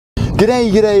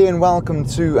G'day and welcome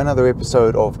to another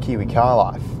episode of Kiwi Car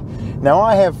Life. Now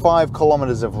I have 5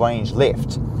 kilometers of range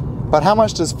left, but how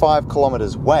much does 5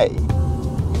 kilometers weigh?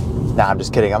 Nah, I'm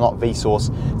just kidding, I'm not Vsauce.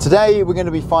 Today we're going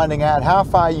to be finding out how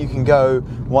far you can go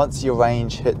once your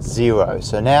range hits 0.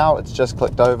 So now it's just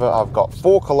clicked over, I've got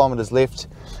 4 kilometers left.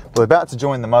 We're about to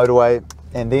join the motorway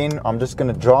and then I'm just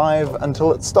going to drive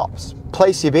until it stops.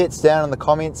 Place your bets down in the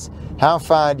comments. How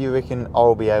far do you reckon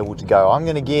I'll be able to go? I'm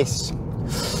going to guess,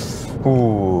 I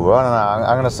don't know,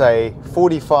 I'm going to say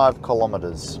 45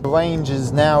 kilometers. The range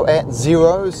is now at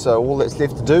 0, so all that's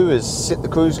left to do is set the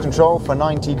cruise control for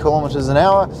 90 kilometers an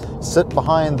hour, sit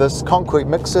behind this concrete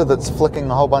mixer that's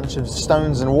flicking a whole bunch of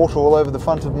stones and water all over the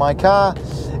front of my car,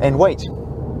 and wait.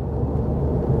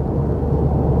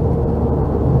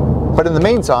 But in the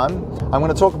meantime, I'm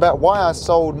going to talk about why I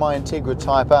sold my Integra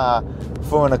Type R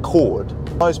for an Accord.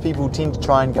 Most people tend to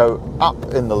try and go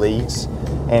up in the leagues,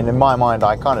 and in my mind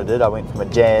I kind of did. I went from a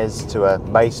Jazz to a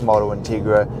base model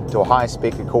Integra to a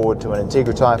high-spec Accord to an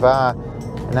Integra Type R,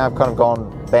 and now I've kind of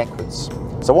gone backwards.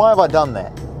 So why have I done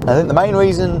that? I think the main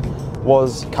reason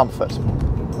was comfort.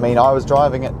 I mean, I was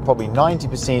driving it probably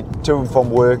 90% to and from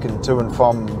work and to and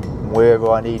from wherever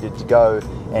I needed to go,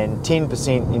 and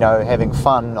 10%, you know, having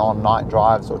fun on night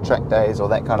drives or track days or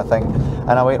that kind of thing.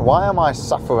 And I went, why am I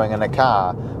suffering in a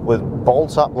car with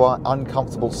bolt upright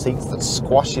uncomfortable seats that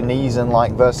squash your knees in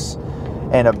like this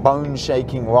and a bone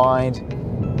shaking ride,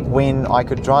 when I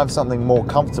could drive something more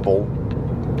comfortable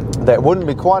that wouldn't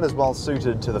be quite as well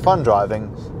suited to the fun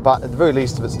driving, but at the very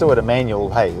least if it's still had a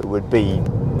manual, hey, it would be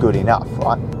good enough,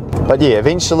 right? But yeah,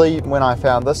 eventually when I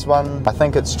found this one, I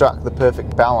think it struck the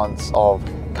perfect balance of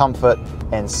comfort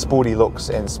and sporty looks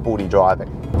and sporty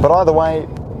driving. But either way,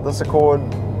 this Accord,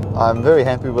 I'm very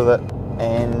happy with it.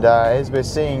 And as we're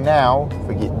seeing now, if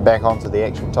we get back onto the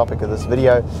actual topic of this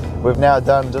video, we've now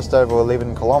done just over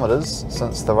 11 kilometers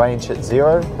since the range hit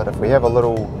 0. But if we have a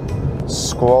little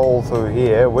scroll through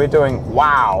here, we're doing,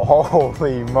 wow,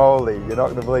 holy moly, you're not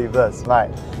gonna believe this,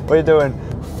 mate. We're doing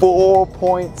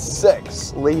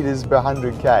 4.6 liters per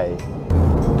 100k.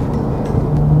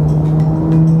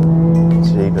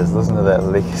 Jeepers, listen to that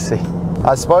legacy.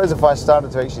 I suppose if I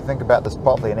started to actually think about this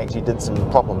properly and actually did some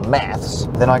proper maths,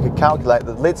 then I could calculate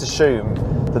that. Let's assume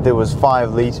that there was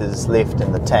 5 litres left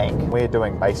in the tank. We're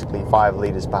doing basically 5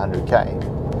 litres per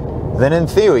 100k. Then in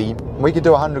theory, we could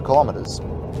do 100 kilometres.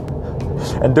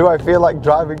 And do I feel like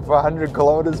driving for 100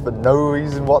 kilometres for no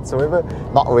reason whatsoever?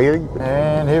 Not really.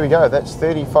 And here we go, that's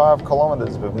 35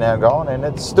 kilometres we've now gone, and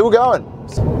it's still going.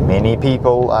 So many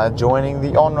people are joining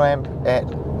the on-ramp at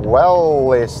well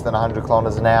less than 100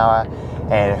 kilometers an hour.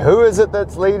 And who is it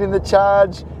that's leading the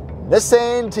charge?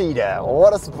 Nissan Tiida.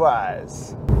 What a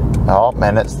surprise. Oh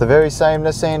man, it's the very same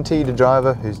Nissan Tiida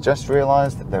driver who's just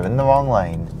realized that they're in the wrong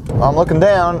lane. I'm looking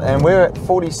down and we're at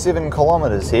 47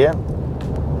 kilometers here,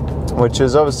 which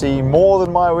is obviously more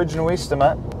than my original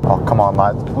estimate. Oh, come on,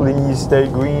 mate, please stay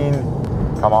green.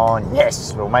 Come on,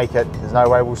 yes, we'll make it. There's no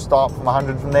way we'll stop from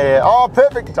 100 from there. Oh,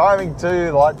 perfect timing too,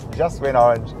 the lights just went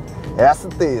orange. Yes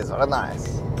it is, very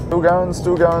nice. Still going,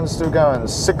 still going, still going.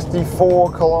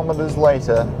 64 kilometers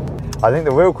later. I think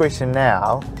the real question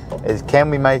now is, can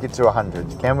we make it to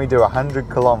 100? Can we do 100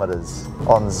 kilometers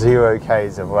on 0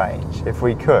 k's of range? If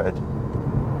we could,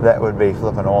 that would be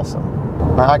flipping awesome.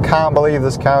 I can't believe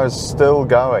this car is still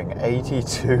going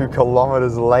 82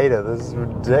 kilometers later. This is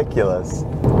ridiculous.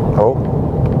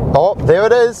 Oh, there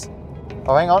it is.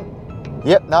 Oh, hang on.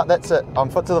 Yep, no, that's it. I'm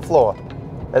foot to the floor.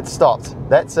 It stopped.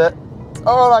 That's it.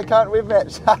 Oh, I can't rev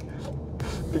match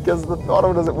because the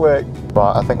throttle doesn't work.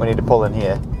 Right, I think we need to pull in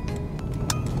here.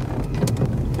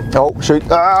 Oh, shoot.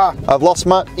 Ah, I've lost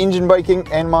my engine braking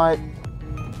and my...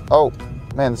 Oh,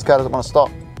 man, this car doesn't want to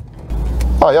stop.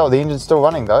 Oh, yo, the engine's still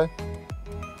running though.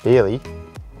 Barely.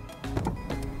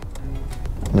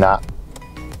 Nah.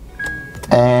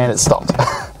 And it stopped.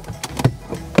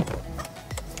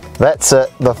 That's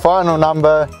it. The final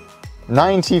number,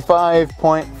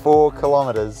 95.4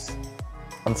 kilometers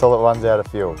until it runs out of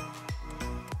fuel.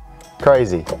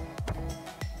 Crazy.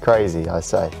 Crazy, I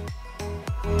say.